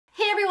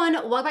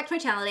everyone, welcome back to my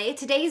channel today.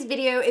 Today's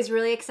video is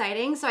really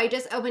exciting. So I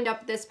just opened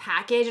up this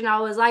package and I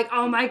was like,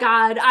 oh my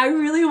God, I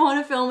really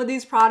want to film with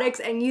these products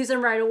and use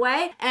them right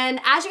away.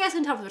 And as you guys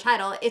can tell from the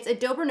title, it's a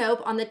Dope or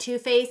Nope on the Too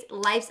Faced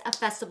Life's a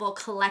Festival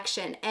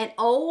collection. And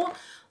oh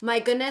my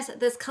goodness,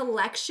 this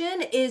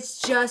collection is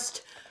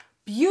just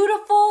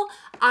beautiful.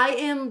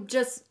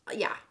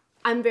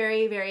 I'm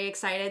very, very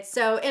excited.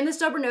 So in this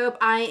Dope or Nope,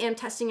 I am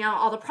testing out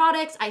all the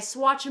products. I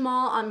swatch them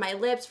all on my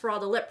lips for all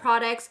the lip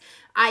products.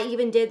 I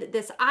even did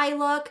this eye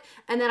look,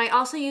 and then I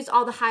also used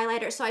all the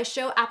highlighters. So I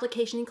show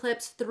application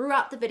clips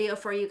throughout the video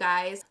for you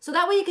guys. So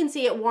that way you can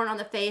see it worn on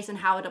the face and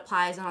how it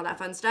applies and all that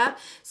fun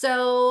stuff.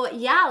 So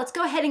yeah, let's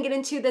go ahead and get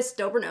into this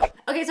Dope or Nope.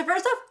 Okay, so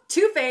first off,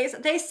 Too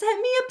Faced, they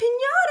sent me a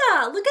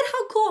piñata. Look at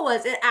how cool it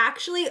was. It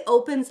actually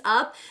opens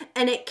up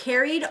and it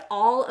carried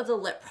all of the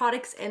lip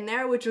products in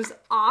there, which was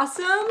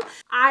awesome.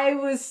 I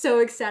was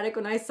so ecstatic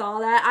when I saw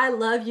that. I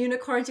love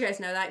unicorns, you guys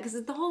know that, because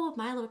it's the whole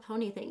My Little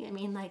Pony thing. I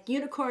mean, like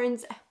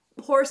unicorns,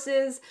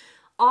 horses,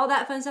 all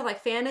that fun stuff,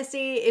 like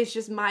fantasy is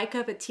just my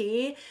cup of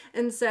tea.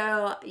 And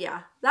so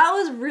yeah, that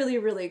was really,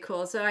 really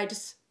cool. So I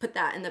just put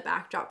that in the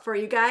backdrop for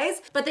you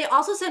guys. But they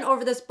also sent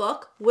over this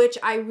book, which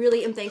I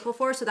really am thankful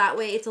for. So that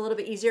way it's a little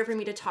bit easier for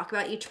me to talk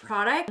about each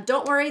product.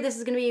 Don't worry, this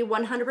is gonna be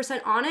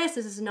 100% honest.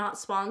 This is not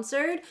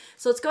sponsored.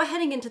 So let's go ahead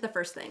and get into the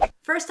first thing.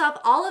 First off,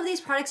 all of these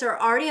products are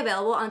already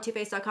available on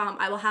toofaced.com.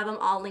 I will have them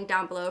all linked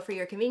down below for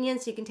your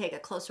convenience so you can take a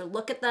closer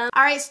look at them.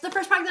 All right, so the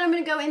first product that I'm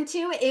gonna go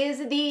into is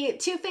the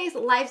Too Faced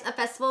Life's a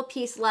Festival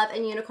Peace, Love,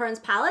 and Unicorns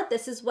palette.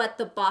 This is what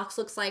the box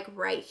looks like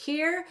right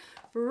here.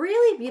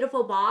 Really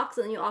beautiful box,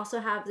 and you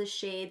also have the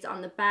shades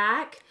on the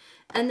back.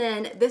 And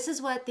then this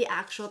is what the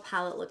actual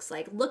palette looks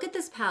like. Look at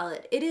this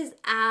palette. It is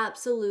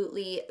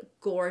absolutely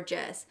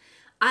gorgeous.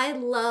 I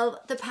love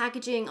the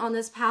packaging on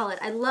this palette.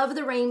 I love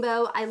the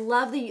rainbow. I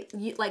love the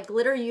like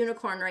glitter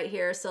unicorn right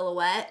here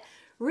silhouette.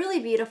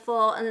 Really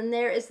beautiful. And then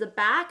there is the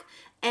back.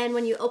 And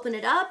when you open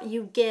it up,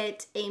 you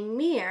get a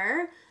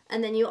mirror.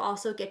 And then you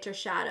also get your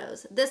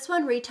shadows. This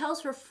one retails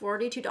for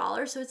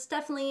 $42, so it's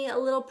definitely a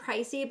little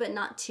pricey, but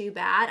not too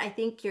bad. I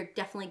think you're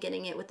definitely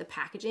getting it with the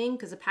packaging,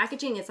 because the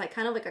packaging is like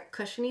kind of like a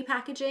cushiony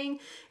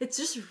packaging. It's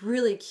just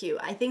really cute.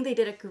 I think they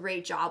did a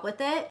great job with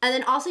it. And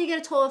then also you get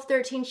a total of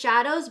 13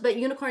 shadows, but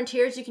Unicorn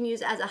Tears you can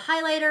use as a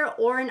highlighter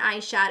or an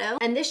eyeshadow.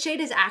 And this shade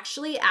is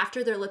actually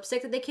after their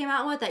lipstick that they came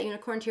out with, that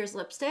Unicorn Tears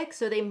lipstick.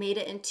 So they made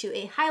it into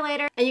a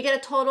highlighter, and you get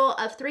a total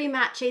of 3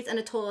 matte shades and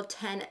a total of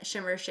 10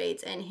 shimmer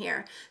shades in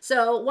here.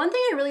 So one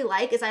thing I really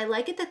like is I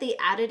like it that they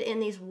added in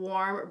these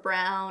warm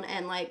brown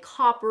and like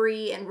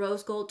coppery and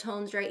rose gold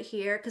tones right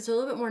here, because they're a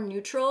little bit more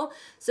neutral.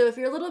 So if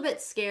you're a little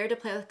bit scared to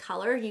play with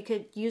color, you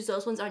could use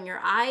those ones on your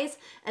eyes,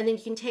 and then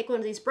you can take one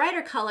of these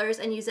brighter colors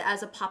and use it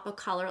as a pop of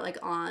color like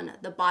on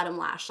the bottom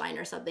lash line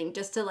or something,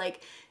 just to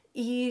like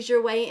ease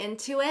your way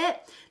into it.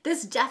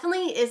 This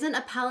definitely isn't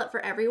a palette for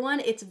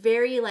everyone. It's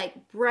very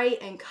like bright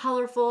and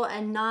colorful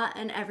and not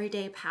an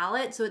everyday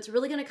palette. So it's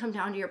really gonna come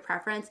down to your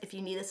preference if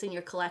you need this in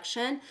your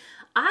collection.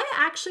 I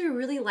actually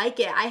really like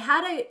it. I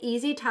had an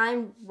easy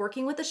time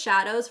working with the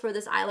shadows for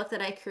this eye look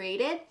that I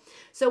created.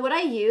 So what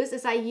I use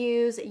is I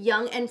use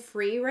Young and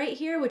Free right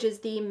here, which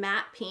is the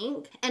matte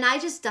pink. And I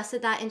just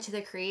dusted that into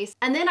the crease.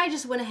 And then I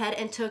just went ahead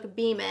and took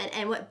Beamin'.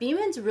 And what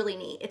Beamin's really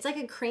neat, it's like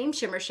a cream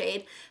shimmer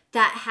shade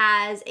that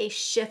has a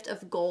shift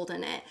of gold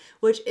in it,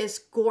 which is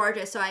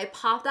gorgeous. So I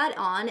pop that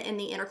on in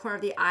the inner corner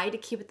of the eye to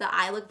keep the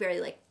eye look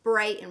very like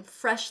bright and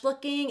fresh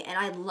looking, and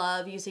I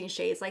love using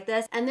shades like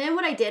this. And then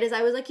what I did is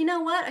I was like, you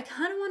know what? I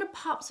kind of want to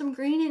pop some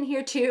green in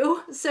here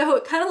too. So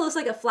it kind of looks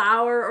like a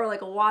flower or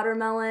like a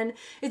watermelon.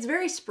 It's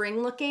very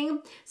spring looking.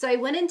 So I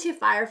went into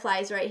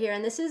Fireflies right here,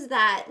 and this is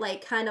that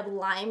like kind of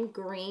lime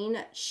green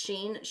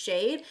sheen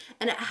shade,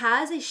 and it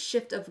has a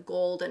shift of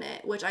gold in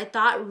it, which I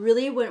thought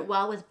really went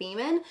well with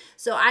Beamin'.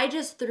 So I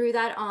just threw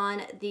that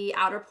on the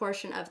outer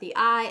portion of the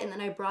eye, and then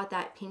I brought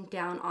that pink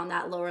down on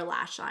that lower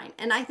lash line.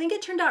 And I think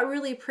it turned out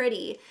really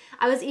pretty.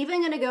 I was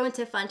even gonna go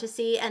into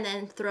Fantasy and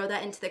then throw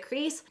that into the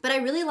crease, but I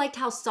really liked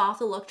how soft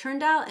the look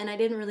turned out, and I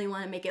didn't really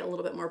want to make it a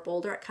little bit more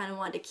bolder. I kind of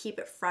wanted to keep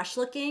it fresh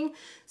looking,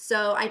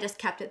 so I just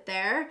kept it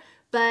there.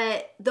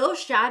 But those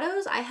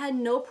shadows I had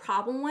no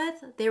problem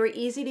with. They were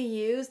easy to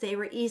use. They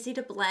were easy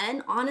to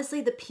blend.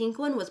 Honestly, the pink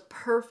one was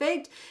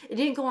perfect. It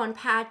didn't go on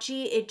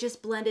patchy. It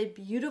just blended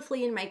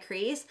beautifully in my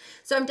crease.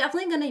 So I'm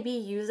definitely going to be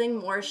using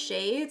more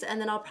shades,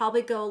 and then I'll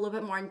probably go a little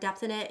bit more in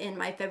depth in it in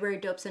my February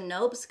Dopes and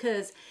Nopes,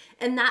 because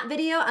in that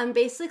video, I'm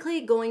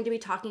basically going to be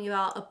talking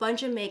about a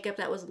bunch of makeup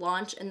that was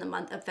launched in the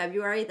month of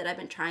February that I've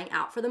been trying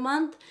out for the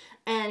month,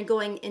 and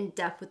going in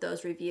depth with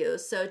those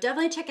reviews. So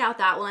definitely check out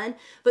that one.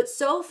 But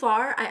so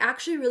far, I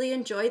actually really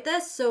enjoyed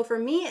this. So for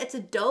me, it's a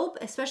dope,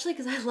 especially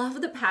because I love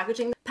the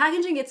packaging.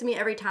 Packaging gets me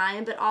every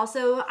time, but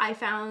also I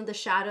found the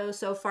shadow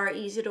so far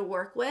easy to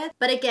work with.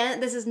 But again,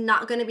 this is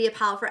not going to be a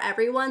palette for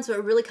everyone, so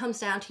it really comes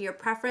down to your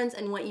preference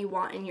and what you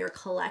want in your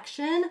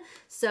collection.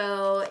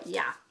 So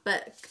yeah.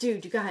 But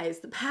dude, you guys,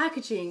 the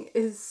packaging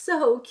is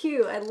so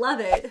cute. I love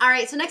it. All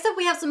right, so next up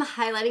we have some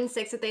highlighting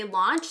sticks that they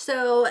launched.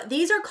 So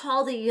these are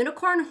called the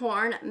Unicorn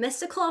Horn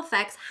Mystical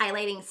Effects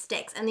Highlighting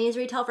Sticks, and these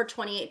retail for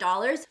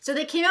 $28. So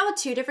they came out with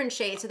 2 different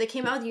shades. So they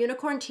came out with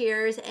Unicorn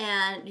Tears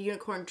and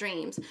Unicorn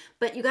Dreams.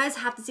 But you guys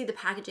have to see the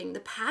packaging.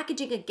 The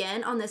packaging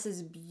again on this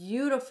is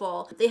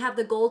beautiful. They have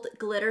the gold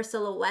glitter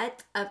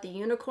silhouette of the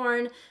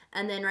unicorn,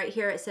 and then right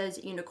here it says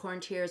Unicorn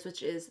Tears,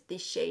 which is the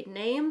shade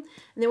name.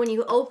 And then when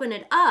you open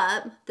it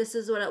up, this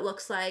is what it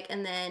looks like,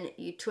 and then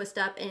you twist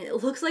up and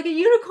it looks like a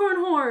unicorn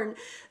horn.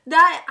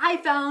 That I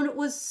found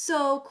was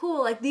so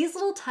cool. Like, these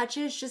little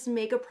touches just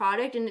make a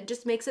product, and it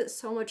just makes it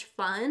so much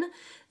fun.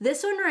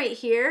 This one right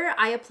here,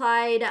 I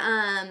applied,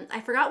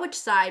 I forgot which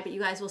side, but you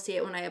guys will see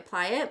it when I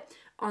apply it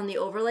on the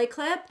overlay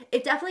clip.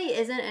 It definitely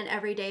isn't an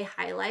everyday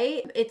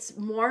highlight. It's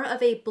more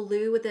of a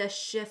blue with a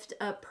shift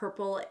of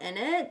purple in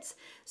it.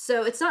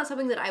 So it's not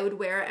something that I would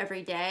wear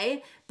every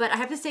day, but I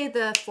have to say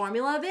the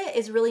formula of it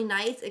is really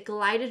nice. It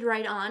glided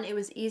right on. It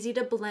was easy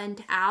to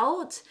blend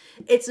out.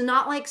 It's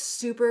not like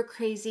super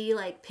crazy,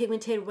 like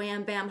pigmented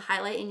wham bam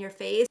highlight in your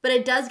face, but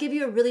it does give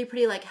you a really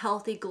pretty like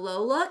healthy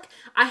glow look.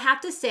 I have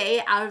to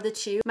say, out of the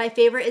 2, my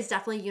favorite is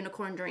definitely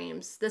Unicorn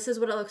Dreams. This is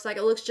what it looks like.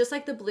 It looks just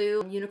like the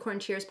blue Unicorn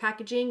Tears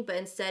packaging, but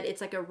instead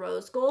it's like a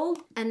rose gold.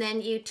 And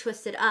then you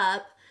twist it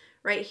up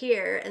right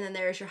here, and then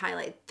there's your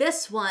highlight.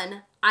 This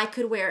one I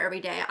could wear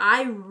every day.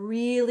 I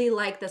really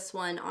like this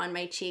one on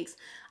my cheeks.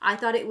 I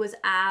thought it was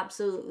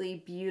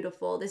absolutely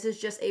beautiful. This is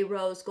just a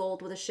rose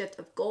gold with a shift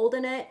of gold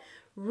in it.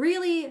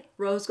 Really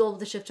rose gold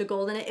with a shift of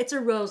gold in it. It's a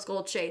rose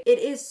gold shade. It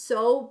is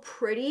so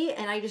pretty,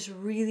 and I just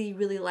really,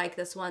 really like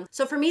this one.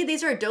 So for me,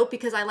 these are dope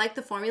because I like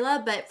the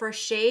formula, but for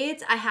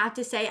shades, I have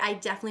to say I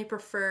definitely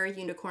prefer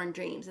Unicorn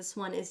Dreams. This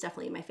one is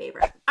definitely my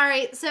favorite. All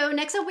right, so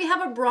next up we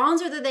have a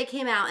bronzer that they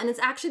came out, and it's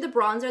actually the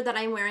bronzer that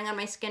I'm wearing on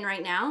my skin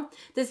right now.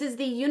 This is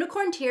the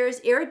Unicorn Tears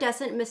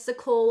Iridescent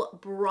Mystical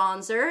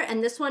Bronzer,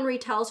 and this one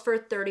retails for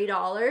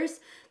 $30.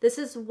 This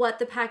is what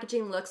the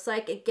packaging looks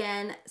like.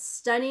 Again,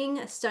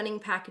 stunning, stunning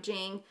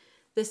packaging.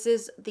 This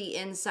is the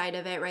inside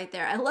of it right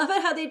there. I love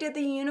it how they did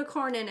the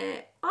unicorn in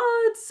it.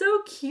 Oh, it's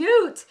so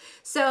cute.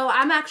 So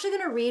I'm actually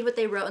gonna read what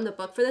they wrote in the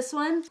book for this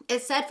one.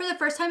 It said, for the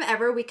first time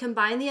ever, we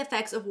combine the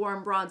effects of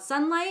warm broad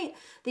sunlight,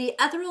 the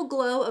ethereal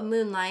glow of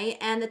moonlight,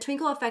 and the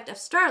twinkle effect of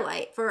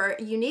starlight for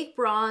a unique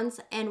bronze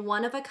and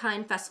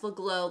one-of-a-kind festival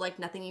glow like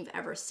nothing you've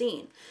ever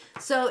seen.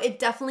 So it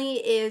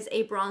definitely is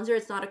a bronzer.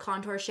 It's not a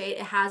contour shade.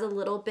 It has a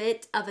little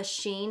bit of a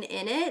sheen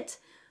in it.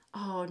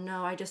 Oh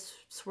no, I just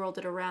swirled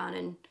it around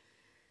and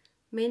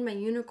made my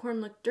unicorn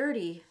look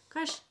dirty.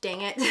 Gosh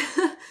dang it.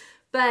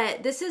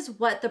 But this is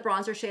what the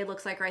bronzer shade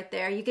looks like right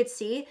there. You could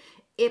see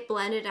it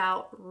blended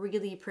out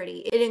really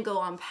pretty. It didn't go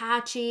on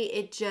patchy.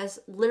 It just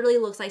literally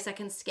looks like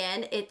second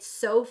skin. It's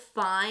so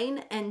fine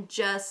and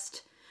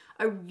just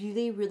a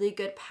really, really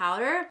good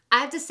powder. I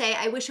have to say,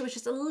 I wish it was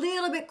just a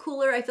little bit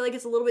cooler. I feel like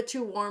it's a little bit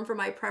too warm for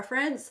my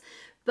preference,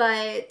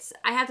 but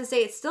I have to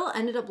say it still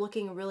ended up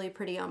looking really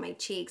pretty on my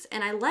cheeks.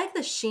 And I like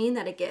the sheen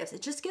that it gives.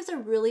 It just gives a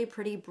really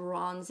pretty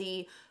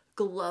bronzy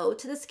glow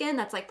to the skin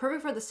that's like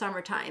perfect for the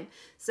summertime.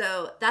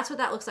 So that's what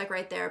that looks like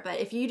right there. But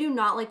if you do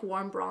not like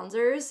warm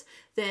bronzers,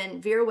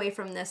 then veer away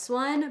from this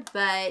one.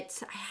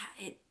 But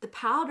the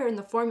powder and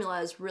the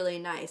formula is really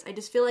nice. I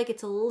just feel like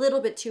it's a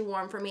little bit too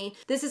warm for me.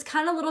 This is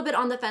kind of a little bit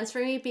on the fence for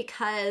me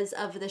because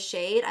of the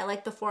shade. I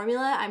like the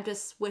formula. I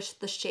just wish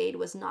the shade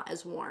was not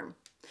as warm.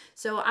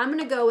 So I'm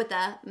gonna go with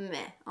a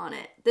meh on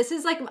it. This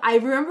is like, I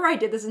remember I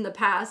did this in the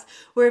past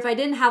where if I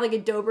didn't have like a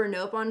dope or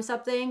nope on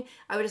something,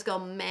 I would just go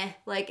meh.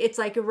 Like it's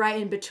like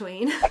right in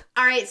between.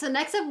 All right, so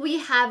next up we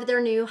have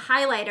their new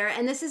highlighter,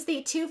 and this is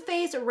the Too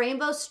Faced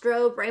Rainbow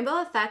Strobe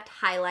Rainbow Effect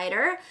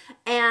Highlighter.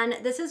 And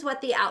this is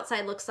what the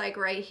outside looks like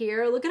right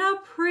here. Look at how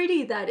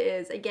pretty that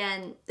is.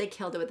 Again, they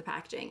killed it with the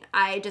packaging.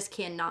 I just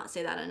cannot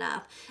say that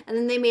enough. And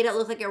then they made it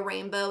look like a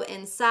rainbow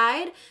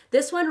inside.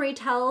 This one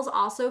retails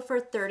also for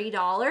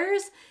 $30.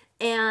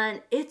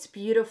 And it's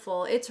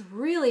beautiful. It's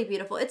really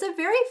beautiful. It's a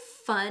very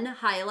fun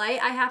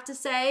highlight, I have to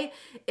say.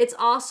 It's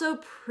also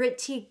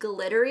pretty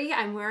glittery.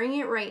 I'm wearing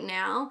it right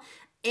now.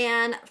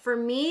 And for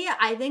me,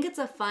 I think it's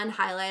a fun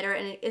highlighter,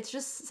 and it's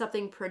just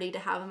something pretty to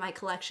have in my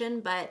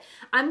collection. But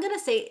I'm gonna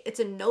say it's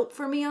a nope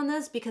for me on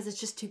this because it's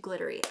just too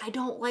glittery. I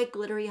don't like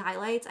glittery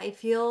highlights. I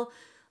feel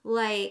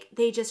like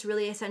they just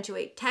really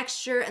accentuate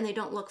texture and they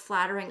don't look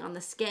flattering on the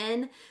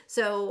skin.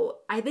 So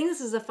I think this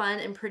is a fun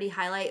and pretty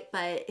highlight,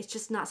 but it's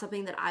just not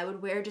something that I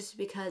would wear just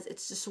because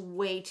it's just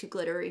way too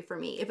glittery for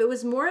me. If it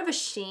was more of a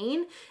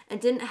sheen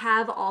and didn't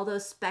have all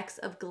those specks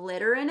of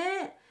glitter in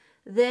it,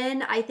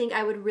 then I think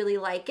I would really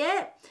like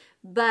it.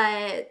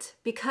 but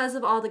because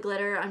of all the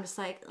glitter, I'm just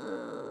like,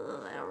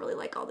 I don't really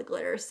like all the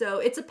glitter. So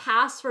it's a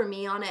pass for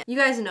me on it. You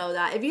guys know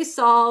that. If you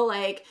saw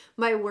like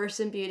my Worst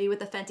in Beauty with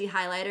the Fenty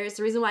highlighters,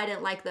 the reason why I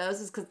didn't like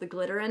those is because the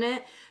glitter in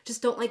it.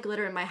 Just don't like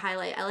glitter in my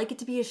highlight. I like it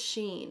to be a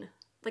sheen.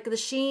 Like the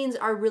sheens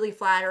are really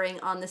flattering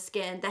on the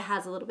skin that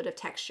has a little bit of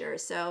texture.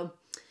 So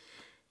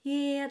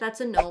yeah,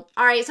 that's a no.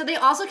 All right, so they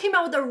also came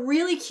out with a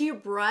really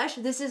cute brush.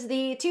 This is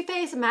the Too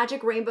Faced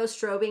Magic Rainbow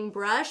Strobing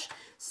Brush.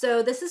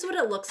 So this is what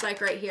it looks like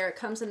right here. It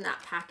comes in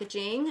that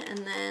packaging, and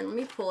then let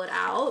me pull it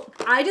out.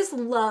 I just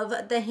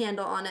love the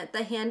handle on it.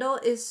 The handle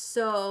is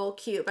so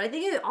cute, but I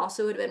think it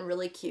also would have been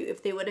really cute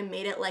if they would have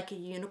made it like a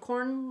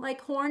unicorn,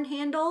 like horn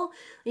handle,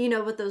 you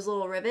know, with those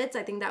little rivets.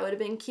 I think that would have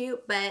been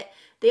cute, but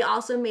they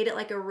also made it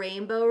like a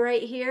rainbow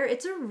right here.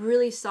 It's a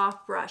really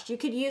soft brush. You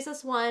could use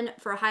this one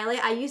for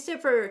highlight. I used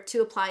it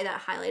to apply that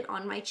highlight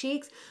on my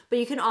cheeks, but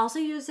you can also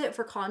use it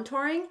for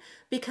contouring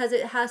because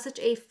it has such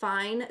a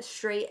fine,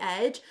 straight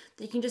edge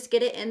that you can just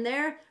get it in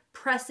there,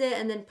 press it,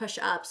 and then push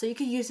up. So you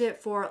could use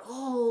it for,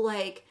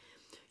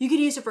 you could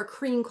use it for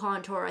cream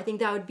contour. I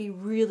think that would be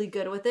really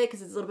good with it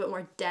because it's a little bit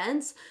more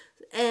dense.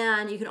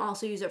 And you can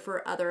also use it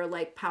for other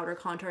like powder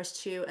contours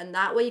too. And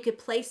that way you could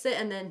place it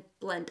and then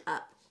blend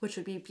up, which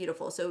would be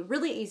beautiful. So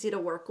really easy to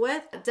work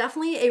with.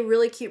 Definitely a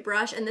really cute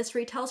brush, and this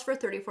retails for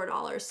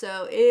 $34.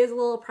 So it is a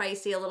little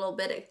pricey, a little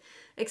bit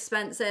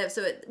expensive.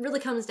 So it really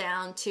comes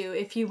down to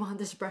if you want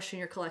this brush in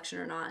your collection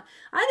or not.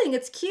 I think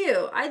it's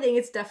cute. I think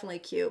it's definitely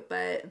cute,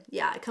 but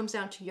yeah, it comes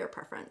down to your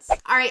preference.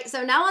 All right,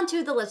 so now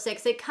onto the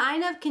lipsticks. They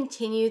kind of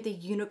continue the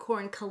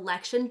unicorn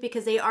collection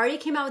because they already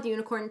came out with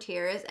Unicorn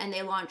Tears and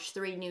they launched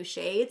 3 new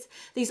shades.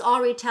 These all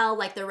retail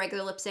like the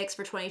regular lipsticks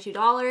for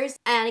 $22.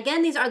 And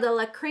again, these are the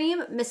La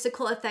Creme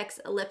Mystical Effects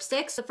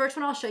lipsticks. The first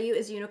one I'll show you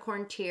is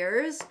Unicorn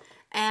Tears.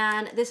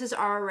 And this is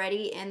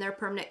already in their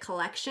permanent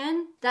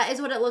collection. That is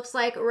what it looks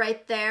like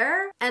right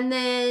there. And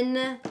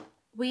then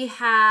we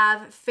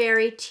have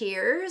Fairy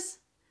Tears.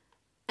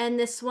 And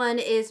this one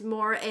is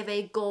more of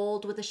a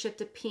gold with a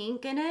shift of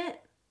pink in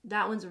it.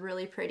 That one's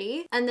really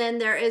pretty. And then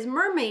there is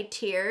Mermaid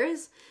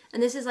Tears.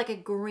 And this is like a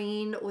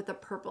green with a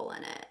purple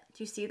in it.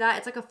 Do you see that?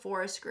 It's like a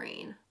forest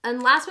green.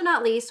 And last but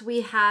not least,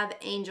 we have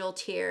Angel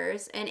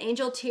Tears. And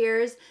Angel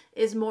Tears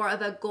is more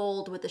of a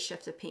gold with a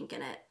shift of pink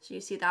in it. So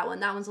you see that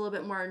one. That one's a little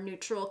bit more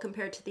neutral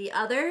compared to the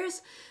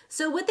others.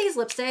 So with these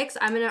lipsticks,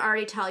 I'm gonna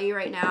already tell you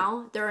right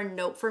now, they're a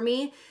nope for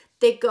me.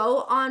 They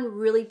go on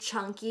really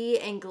chunky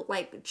and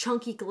like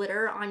chunky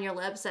glitter on your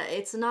lips that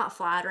it's not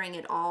flattering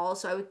at all.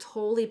 So I would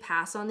totally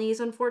pass on these,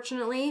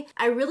 unfortunately.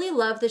 I really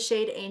love the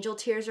shade Angel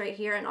Tears right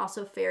here and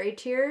also Fairy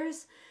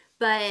Tears,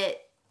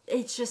 but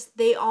it's just,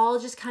 they all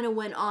just kind of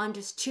went on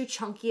just too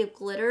chunky of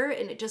glitter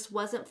and it just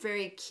wasn't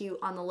very cute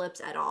on the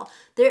lips at all.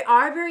 They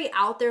are very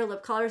out there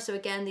lip colors. So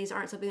again, these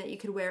aren't something that you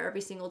could wear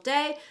every single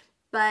day,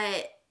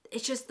 but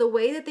it's just the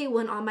way that they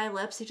went on my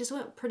lips, they just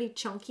went pretty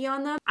chunky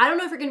on them. I don't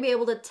know if you're gonna be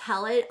able to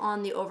tell it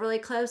on the overlay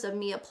clips of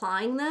me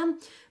applying them,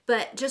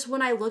 but just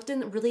when I looked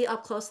in really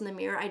up close in the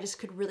mirror, I just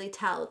could really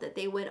tell that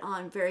they went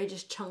on very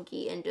just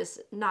chunky and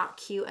just not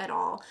cute at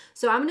all.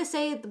 So I'm gonna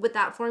say with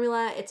that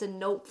formula, it's a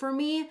nope for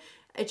me.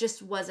 It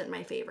just wasn't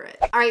my favorite.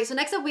 All right, so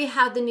next up we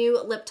have the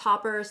new lip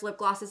toppers, lip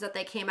glosses that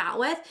they came out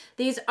with.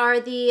 These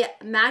are the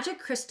Magic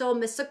Crystal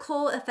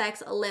Mystical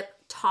Effects Lip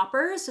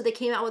Toppers. So they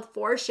came out with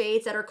 4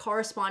 shades that are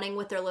corresponding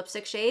with their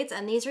lipstick shades,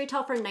 and these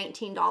retail for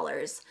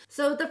 $19.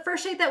 So the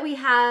first shade that we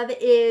have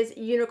is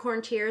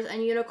Unicorn Tears,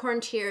 and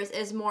Unicorn Tears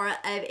is more of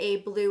a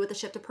blue with a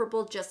shift of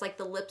purple, just like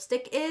the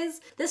lipstick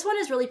is. This one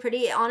is really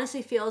pretty. It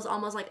honestly feels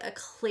almost like a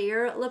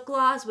clear lip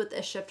gloss with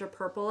a shift of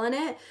purple in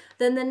it.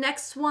 Then the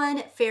next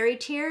one, Fairy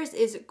Tears,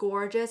 is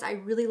gorgeous. I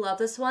really love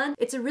this one.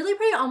 It's a really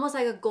pretty, almost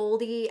like a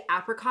goldy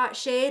apricot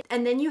shade.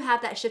 And then you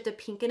have that shift of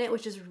pink in it,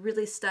 which is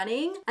really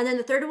stunning. And then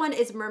the third one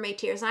is Mermaid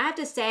Tears. And I have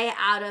to say,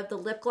 out of the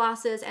lip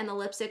glosses and the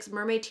lipsticks,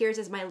 Mermaid Tears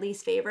is my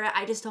least favorite.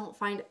 I just don't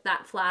find it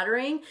that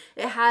flattering.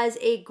 It has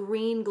a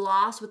green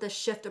gloss with a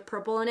shift of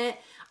purple in it.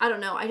 I don't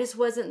know, I just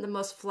wasn't the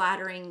most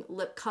flattering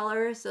lip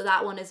color, so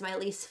that one is my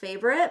least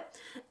favorite.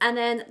 And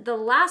then the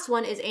last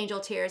one is Angel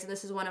Tears, and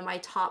this is one of my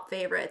top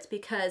favorites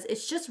because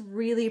it's just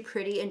really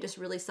pretty and just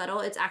really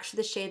subtle. It's actually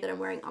the shade that I'm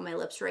wearing on my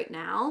lips right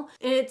now.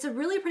 And it's a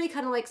really pretty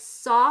kind of like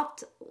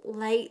soft,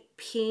 light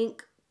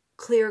pink,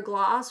 clear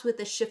gloss with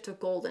a shift of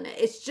gold in it.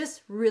 It's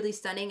just really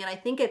stunning, and I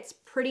think it's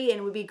pretty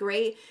and would be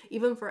great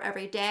even for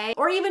every day,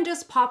 or even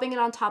just popping it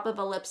on top of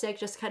a lipstick,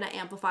 just kind of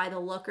amplify the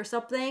look or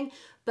something.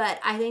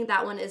 But I think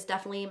that one is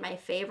definitely my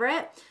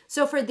favorite.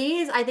 So for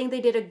these, I think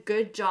they did a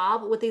good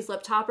job with these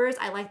lip toppers.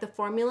 I like the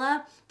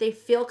formula. They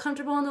feel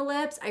comfortable on the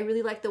lips. I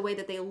really like the way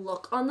that they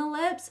look on the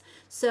lips.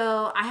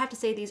 So I have to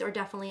say these are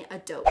definitely a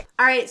dope.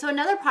 All right, so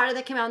another product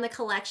that came out in the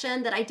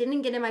collection that I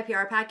didn't get in my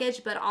PR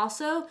package, but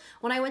also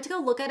when I went to go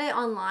look at it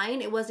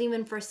online, it wasn't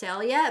even for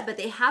sale yet, but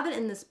they have it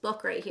in this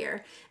book right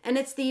here. And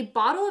it's the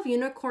Bottle of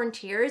Unicorn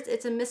Tears.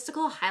 It's a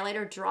mystical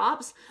highlighter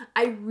drops.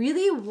 I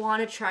really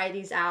want to try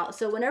these out.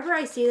 So whenever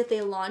I see that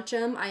they launched launch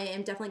them, I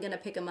am definitely going to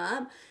pick them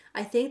up.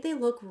 I think they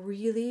look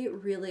really,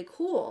 really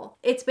cool.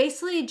 It's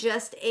basically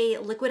just a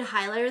liquid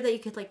highlighter that you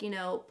could like, you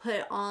know,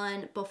 put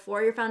on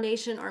before your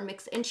foundation or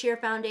mix into your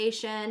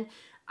foundation.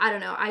 I don't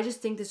know. I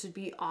just think this would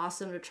be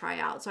awesome to try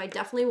out. So I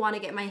definitely want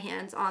to get my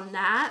hands on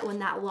that when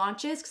that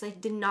launches, because I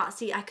did not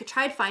see, I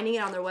tried finding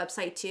it on their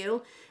website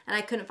too, and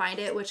I couldn't find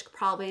it, which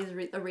probably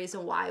is a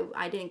reason why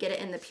I didn't get it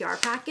in the PR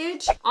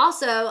package.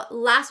 Also,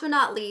 last but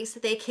not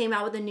least, they came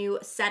out with a new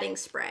setting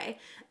spray.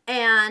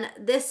 And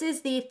this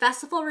is the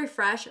Festival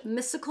Refresh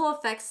Mystical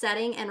Effects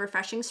Setting and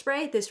Refreshing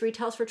Spray. This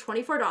retails for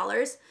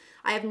 $24.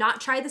 I have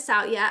not tried this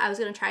out yet. I was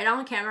going to try it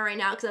on camera right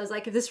now because I was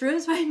like, if this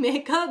ruins my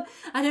makeup,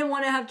 I didn't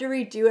want to have to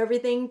redo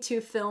everything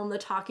to film the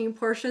talking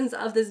portions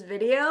of this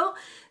video.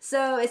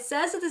 So it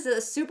says that this is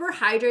a super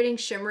hydrating,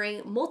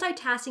 shimmering,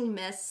 multitasking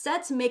mist,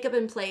 sets makeup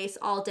in place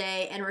all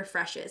day and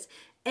refreshes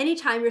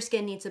anytime your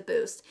skin needs a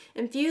boost.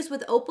 Infused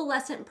with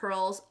opalescent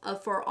pearls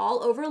for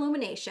all over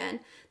illumination,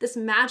 this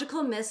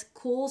magical mist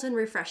cools and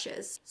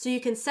refreshes. So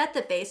you can set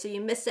the face so you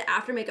mist it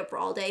after makeup for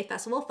all day,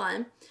 festival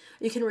fun.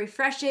 You can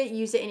refresh it,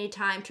 use it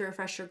anytime to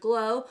refresh your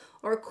glow,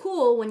 or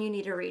cool when you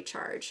need a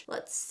recharge.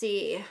 Let's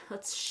see,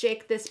 let's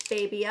shake this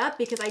baby up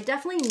because I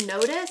definitely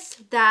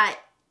noticed that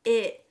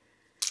it's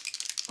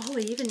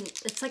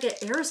like an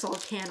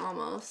aerosol can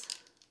almost.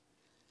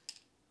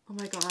 Oh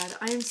my God,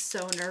 I am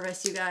so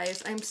nervous, you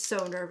guys. I'm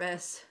so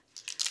nervous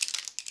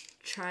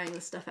trying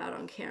this stuff out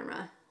on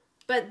camera.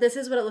 But this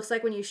is what it looks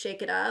like when you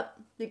shake it up,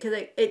 because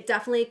it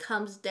definitely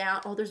comes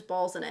down. Oh, there's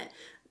balls in it.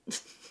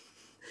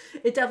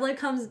 It definitely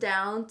comes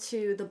down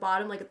to the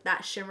bottom, like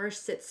that shimmer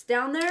sits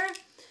down there.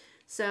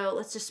 So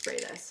let's just spray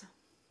this.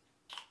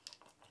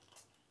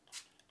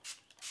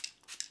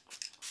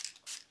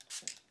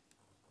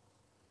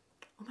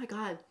 Oh my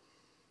God.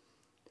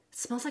 It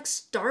smells like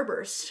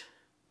Starburst.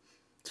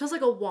 It smells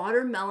like a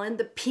watermelon,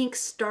 the pink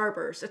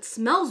Starburst. It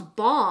smells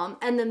bomb,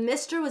 and the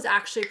mister was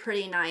actually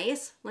pretty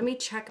nice. Let me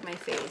check my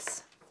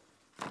face.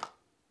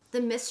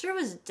 The mister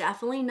was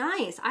definitely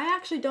nice. I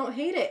actually don't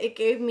hate it. It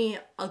gave me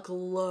a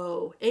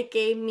glow. It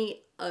gave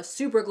me a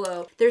super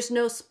glow. There's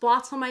no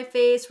spots on my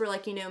face where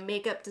like, you know,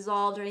 makeup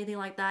dissolved or anything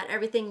like that.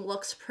 Everything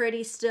looks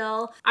pretty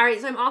still. All right,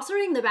 so I'm also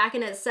reading the back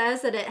and it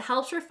says that it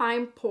helps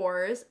refine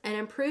pores and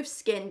improve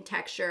skin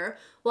texture,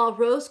 while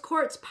rose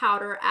quartz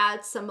powder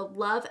adds some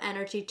love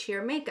energy to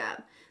your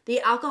makeup. The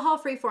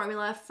alcohol-free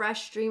formula,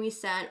 fresh, dreamy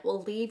scent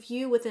will leave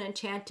you with an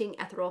enchanting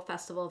ethereal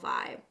festival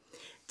vibe.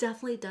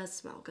 Definitely does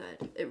smell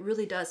good. It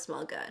really does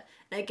smell good.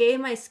 And it gave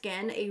my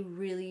skin a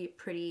really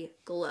pretty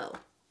glow.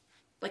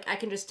 Like I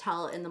can just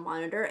tell in the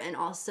monitor and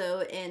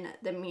also in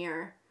the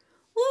mirror.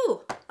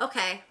 Woo!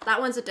 Okay, that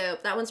one's a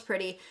dope. That one's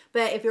pretty.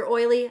 But if you're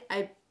oily,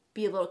 I'd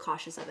be a little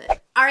cautious of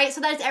it. All right,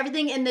 so that is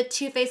everything in the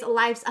Too Faced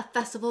Life's a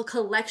Festival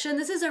collection.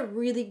 This is a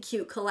really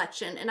cute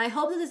collection, and I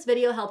hope that this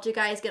video helped you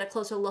guys get a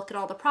closer look at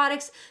all the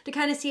products to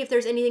kind of see if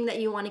there's anything that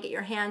you want to get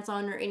your hands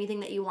on or anything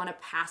that you want to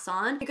pass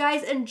on. If you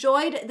guys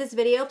enjoyed this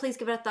video, please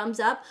give it a thumbs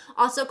up.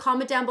 Also,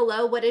 comment down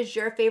below what is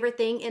your favorite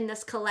thing in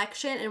this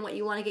collection and what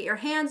you want to get your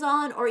hands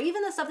on, or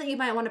even the stuff that you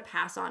might want to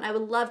pass on. I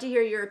would love to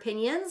hear your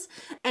opinions.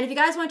 And if you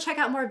guys want to check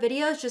out more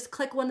videos, just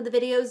click one of the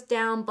videos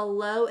down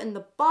below in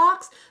the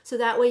box, so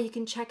that way you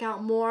can check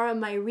out more of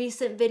my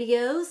recent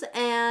videos.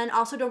 And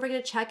also don't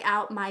forget to check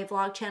out my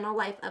vlog channel,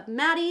 Life of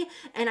Maddie,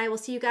 and I will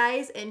see you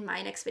guys in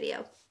my next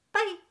video.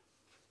 Bye.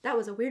 That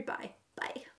was a weird bye. Bye.